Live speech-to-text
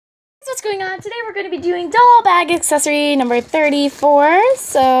what's going on? Today we're going to be doing doll bag accessory number 34.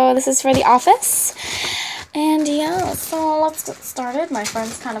 So this is for the office. And yeah, so let's get started. My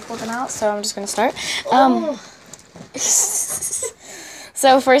friend's kind of flipping out, so I'm just going to start.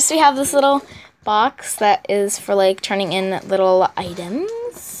 So first we have this little box that is for like turning in little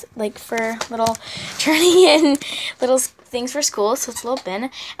items, like for little turning in little things for school. So it's a little bin,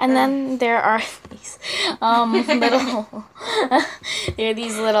 and then there are these little there are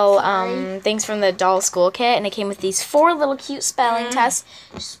these little things from the doll school kit, and it came with these 4 little cute spelling tests.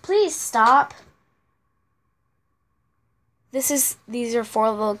 Just please stop. These are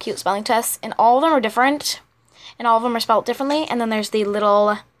 4 little cute spelling tests, and all of them are different, and all of them are spelled differently. And then there's the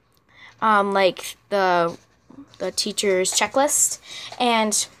little like the teacher's checklist,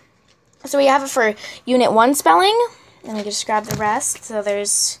 and so we have it for Unit 1 spelling. Let me just grab the rest. So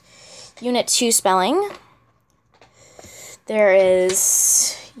there's Unit 2 spelling. There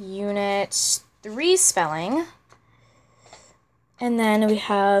is Unit 3 spelling. And then we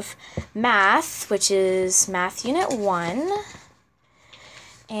have Math, which is Math Unit 1.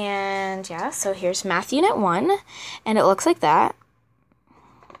 And yeah, so here's Math Unit 1, and it looks like that.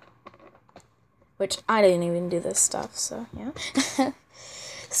 Which I didn't even do this stuff, so yeah.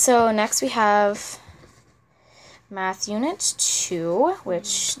 So next we have Math Unit 2,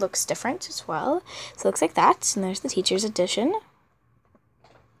 which looks different as well. So it looks like that, and there's the teacher's edition.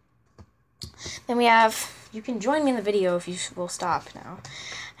 Then we have, you can join me in the video if you will stop now.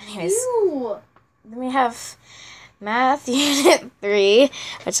 Anyways, then we have Math Unit 3,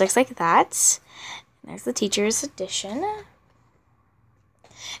 which looks like that. And there's the teacher's edition.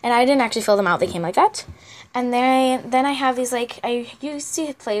 And I didn't actually fill them out, they came like that. And then I have these, like, I used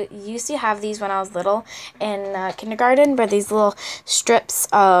to have these when I was little in kindergarten, but these little strips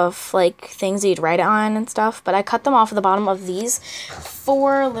of, like, things that you'd write on and stuff. But I cut them off at the bottom of these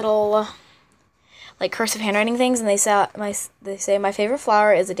 4 little, like, cursive handwriting things, and they say my favorite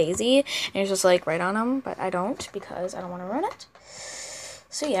flower is a daisy, and you're supposed to, like, write on them, but I don't because I don't want to ruin it.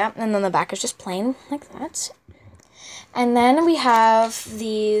 So yeah, and then the back is just plain like that. And then we have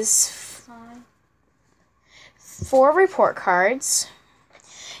these 4 report cards,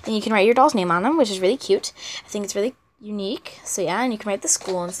 and you can write your doll's name on them, which is really cute. I think it's really unique. So yeah, and you can write the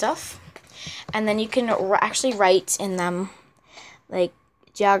school and stuff. And then you can actually write in them, like,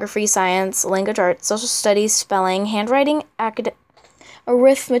 geography, science, language arts, social studies, spelling, handwriting,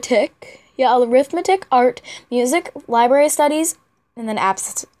 arithmetic, art, music, library studies, and then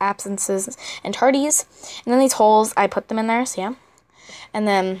absences and tardies. And then these holes, I put them in there, so yeah. And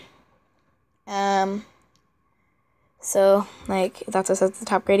then, so, like, that's what says the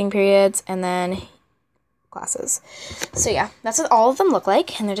top grading periods, and then classes. So yeah, that's what all of them look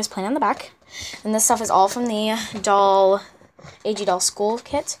like, and they're just plain on the back. And this stuff is all from the AG Doll School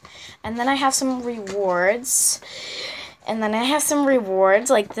Kit. And then I have some rewards.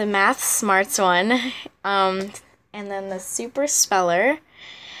 Like the Math Smarts one. And then the Super Speller.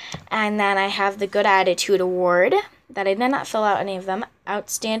 And then I have the Good Attitude Award, that I did not fill out any of them.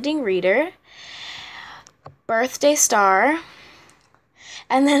 Outstanding Reader. Birthday Star.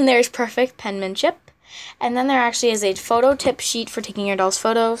 And then there's Perfect Penmanship. And then there actually is a photo tip sheet for taking your doll's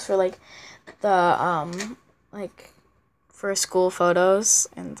photos for, like, the, like, for school photos,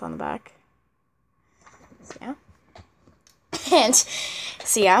 and it's on the back. So yeah. And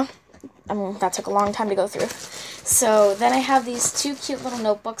so yeah, that took a long time to go through. So then I have these 2 cute little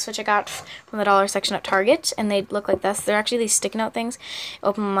notebooks, which I got from the dollar section at Target, and they look like this. They're actually these stick note things.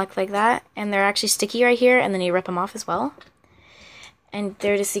 Open them like that, and they're actually sticky right here, and then you rip them off as well. And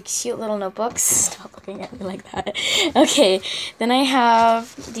they're just these cute little notebooks. Stop looking at me like that. Okay, then I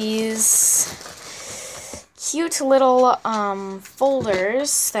have these cute little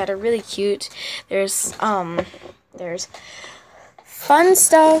folders that are really cute. There's fun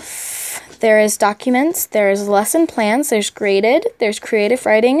stuff, there is documents, there's lesson plans, there's graded, there's creative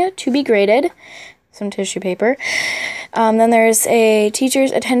writing, to be graded, some tissue paper. Then there's a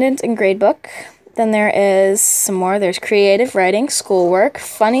teacher's attendance and grade book. Then there is some more. There's creative writing, schoolwork,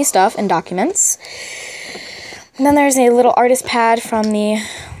 funny stuff, and documents. And then there's a little artist pad from the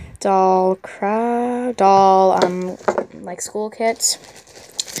like school kit.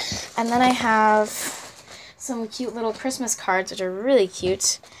 And then I have some cute little Christmas cards, which are really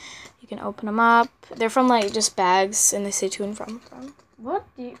cute. You can open them up. They're from, like, just bags, and they say to and from. What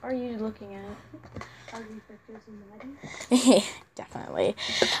are you looking at? Ugly pictures in the wedding? Definitely.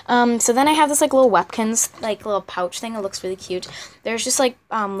 So then I have this, like, little Webkins, like, little pouch thing. It looks really cute. There's just, like,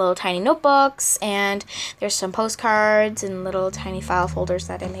 little tiny notebooks, and there's some postcards and little tiny file folders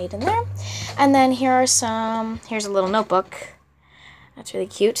that I made in there. And then here's a little notebook That's really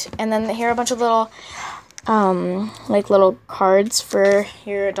cute. And then here are a bunch of little, like little cards for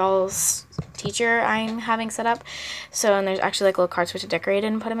your doll's teacher I'm having set up. So, and there's actually like little cards for to decorate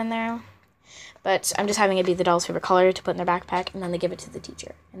and put them in there. But I'm just having it be the doll's favorite color to put in their backpack, and then they give it to the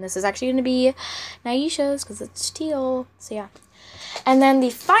teacher. And this is actually going to be Naisha's because it's teal. So yeah. And then the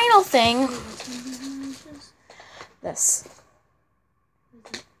final thing, this.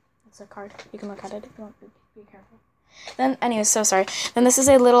 It's a card. You can look at it if you want. Be careful. Then, anyways, so sorry. Then this is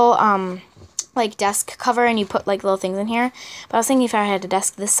a little, like, desk cover, and you put, like, little things in here. But I was thinking if I had a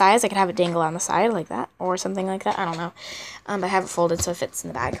desk this size, I could have it dangle on the side like that, or something like that. I don't know. But I have it folded so it fits in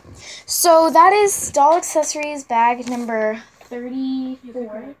the bag. So that is doll accessories bag number 34.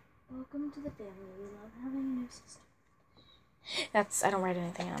 Welcome to the family. We love having a new sister. I don't write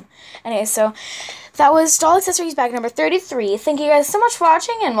anything on. Anyway, so that was doll accessories bag number 33. Thank you guys so much for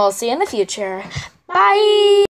watching, and we'll see you in the future. Bye!